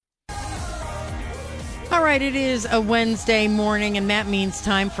All right, it is a Wednesday morning, and that means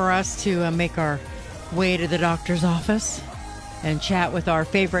time for us to make our way to the doctor's office and chat with our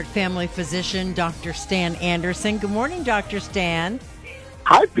favorite family physician, Dr. Stan Anderson. Good morning, Dr. Stan.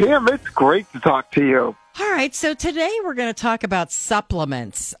 Hi, Pam. It's great to talk to you. All right, so today we're going to talk about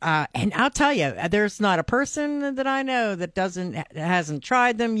supplements, and I'll tell you, there's not a person that I know that hasn't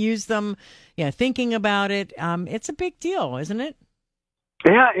tried them, used them, thinking about it. It's a big deal, isn't it?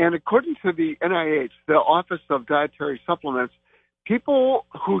 Yeah, and according to the NIH, the Office of Dietary Supplements, people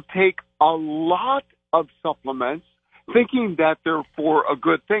who take a lot of supplements thinking that they're for a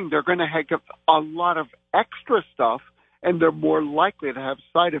good thing, they're going to have a lot of extra stuff, and they're more likely to have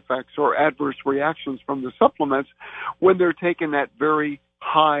side effects or adverse reactions from the supplements when they're taken at very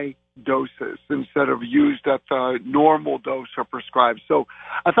high doses instead of used at the normal dose or prescribed. So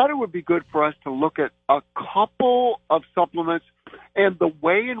I thought it would be good for us to look at a couple of supplements and the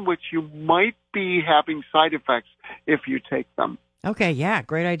way in which you might be having side effects if you take them. Okay, yeah,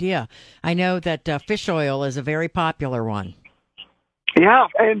 great idea. I know that fish oil is a very popular one. Yeah,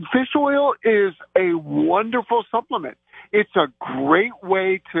 and fish oil is a wonderful supplement. It's a great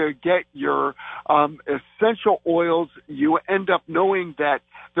way to get your essential oils. You end up knowing that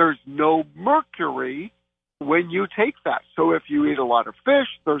there's no mercury when you take that. So if you eat a lot of fish,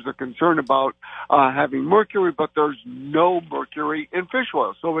 there's a concern about having mercury, but there's no mercury in fish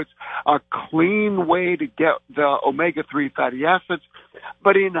oil. So it's a clean way to get the omega-3 fatty acids.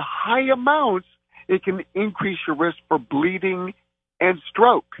 But in high amounts, it can increase your risk for bleeding and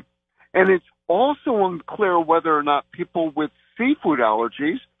stroke. And it's also unclear whether or not people with seafood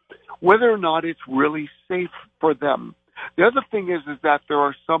allergies, whether or not it's really safe for them. The other thing is that there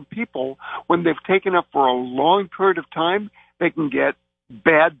are some people, when they've taken it for a long period of time, they can get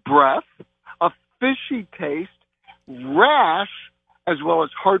bad breath, a fishy taste, rash, as well as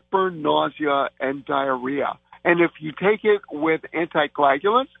heartburn, nausea, and diarrhea. And if you take it with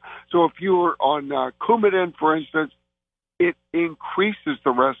anticoagulants, so if you're on Coumadin, for instance, it increases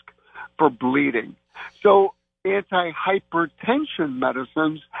the risk for bleeding. So anti-hypertension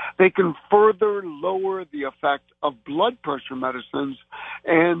medicines, they can further lower the effect of blood pressure medicines,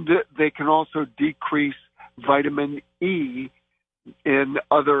 and they can also decrease vitamin E in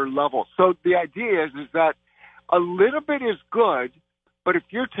other levels. So the idea is that a little bit is good, but if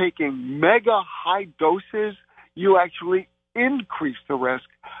you're taking mega high doses, you actually increase the risk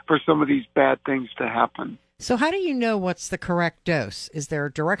for some of these bad things to happen. So how do you know what's the correct dose? Is there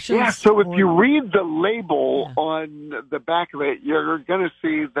directions? Yeah, so if you read the label on the back of it, you're going to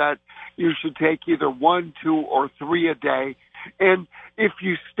see that you should take either 1, 2, or 3 a day. And if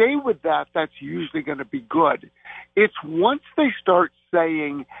you stay with that, that's usually going to be good. It's once they start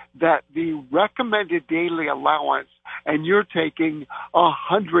saying that the recommended daily allowance, and you're taking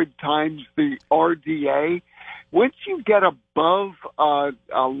 100 times the RDA, once you get above a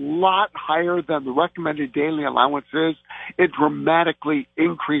lot higher than the recommended daily allowance is, it dramatically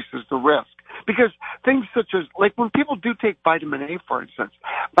increases the risk. Because things such as, like when people do take vitamin A, for instance,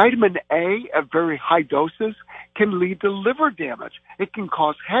 vitamin A at very high doses can lead to liver damage. It can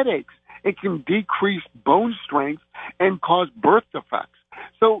cause headaches. It can decrease bone strength and cause birth defects.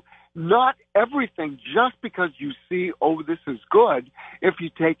 So not everything, just because you see, oh, this is good, if you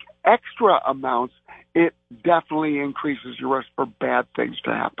take extra amounts, it definitely increases your risk for bad things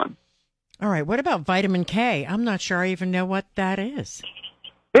to happen. All right. What about vitamin K? I'm not sure I even know what that is.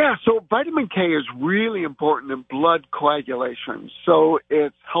 Yeah, so vitamin K is really important in blood coagulation. So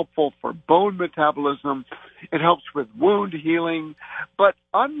it's helpful for bone metabolism. It helps with wound healing. But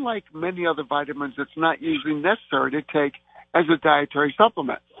unlike many other vitamins, it's not usually necessary to take as a dietary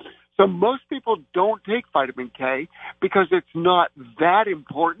supplement. So most people don't take vitamin K because it's not that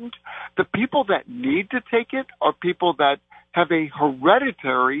important. The people that need to take it are people that have a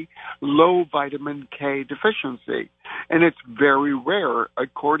hereditary low vitamin K deficiency. And it's very rare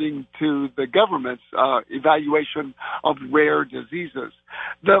according to the government's evaluation of rare diseases.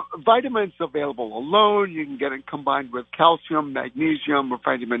 The vitamins available alone, you can get it combined with calcium, magnesium, or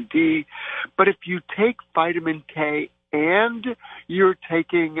vitamin D. But if you take vitamin K and you're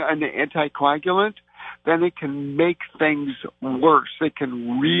taking an anticoagulant, then it can make things worse. It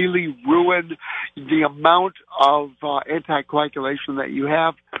can really ruin the amount of anticoagulation that you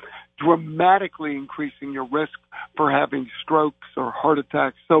have, dramatically increasing your risk for having strokes or heart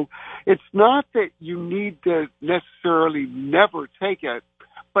attacks. So it's not that you need to necessarily never take it,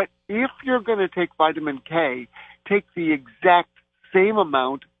 but if you're going to take vitamin K, take the exact same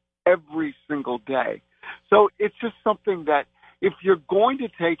amount every single day. So it's just something that if you're going to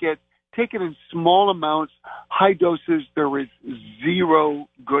take it in small amounts, high doses, there is zero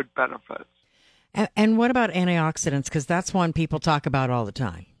good benefits. And what about antioxidants? Because that's one people talk about all the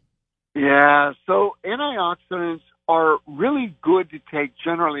time. Yeah, so antioxidants are really good to take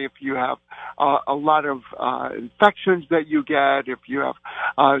generally if you have a lot of infections that you get, if you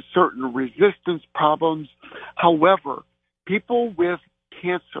have certain resistance problems. However, people with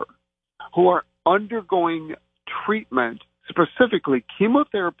cancer who are undergoing treatment, specifically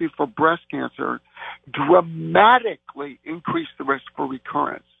chemotherapy for breast cancer, dramatically increase the risk for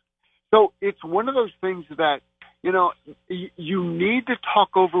recurrence. So it's one of those things that, you need to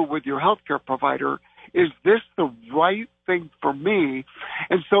talk over with your healthcare provider. Is this the right thing for me?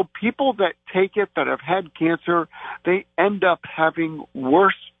 And so people that take it that have had cancer, they end up having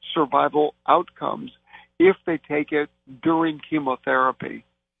worse survival outcomes if they take it during chemotherapy.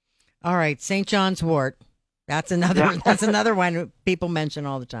 All right, St. John's wort. That's another one people mention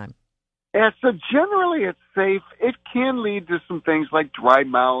all the time. Yeah, so generally it's safe. It can lead to some things like dry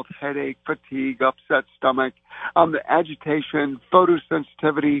mouth, headache, fatigue, upset stomach, agitation,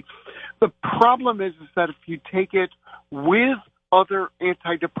 photosensitivity. The problem is that if you take it with other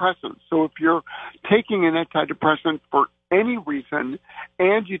antidepressants, so if you're taking an antidepressant for any reason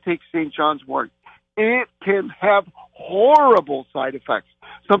and you take St. John's wort, it can have horrible side effects,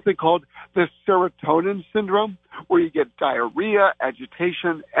 something called the serotonin syndrome, where you get diarrhea,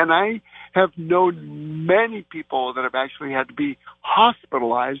 agitation, and I have known many people that have actually had to be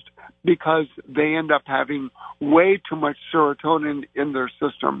hospitalized because they end up having way too much serotonin in their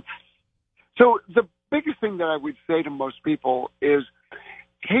system. So the biggest thing that I would say to most people is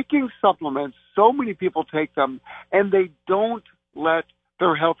taking supplements, so many people take them, and they don't let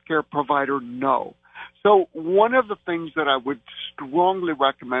their healthcare provider know. So one of the things that I would strongly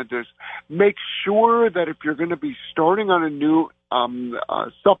recommend is make sure that if you're going to be starting on a new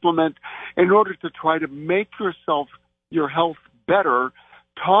supplement, in order to try to make your health better,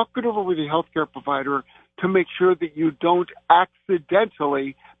 talk it over with your healthcare provider to make sure that you don't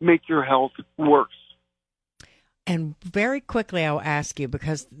accidentally make your health worse. And very quickly, I'll ask you,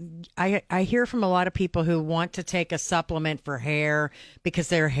 because I hear from a lot of people who want to take a supplement for hair because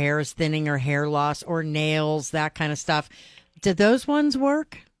their hair is thinning or hair loss or nails, that kind of stuff. Do those ones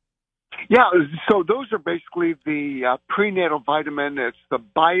work? Yeah, so those are basically the prenatal vitamin. It's the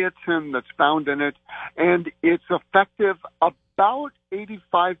biotin that's found in it, and it's effective about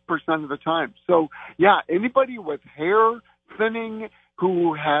 85% of the time. So, yeah, anybody with hair thinning,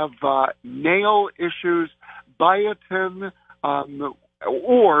 who have nail issues, biotin,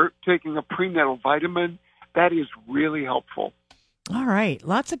 or taking a prenatal vitamin, that is really helpful. All right.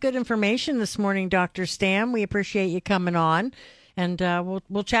 Lots of good information this morning, Dr. Stamm. We appreciate you coming on, and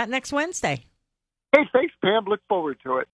we'll chat next Wednesday. Hey, thanks, Pam. Look forward to it.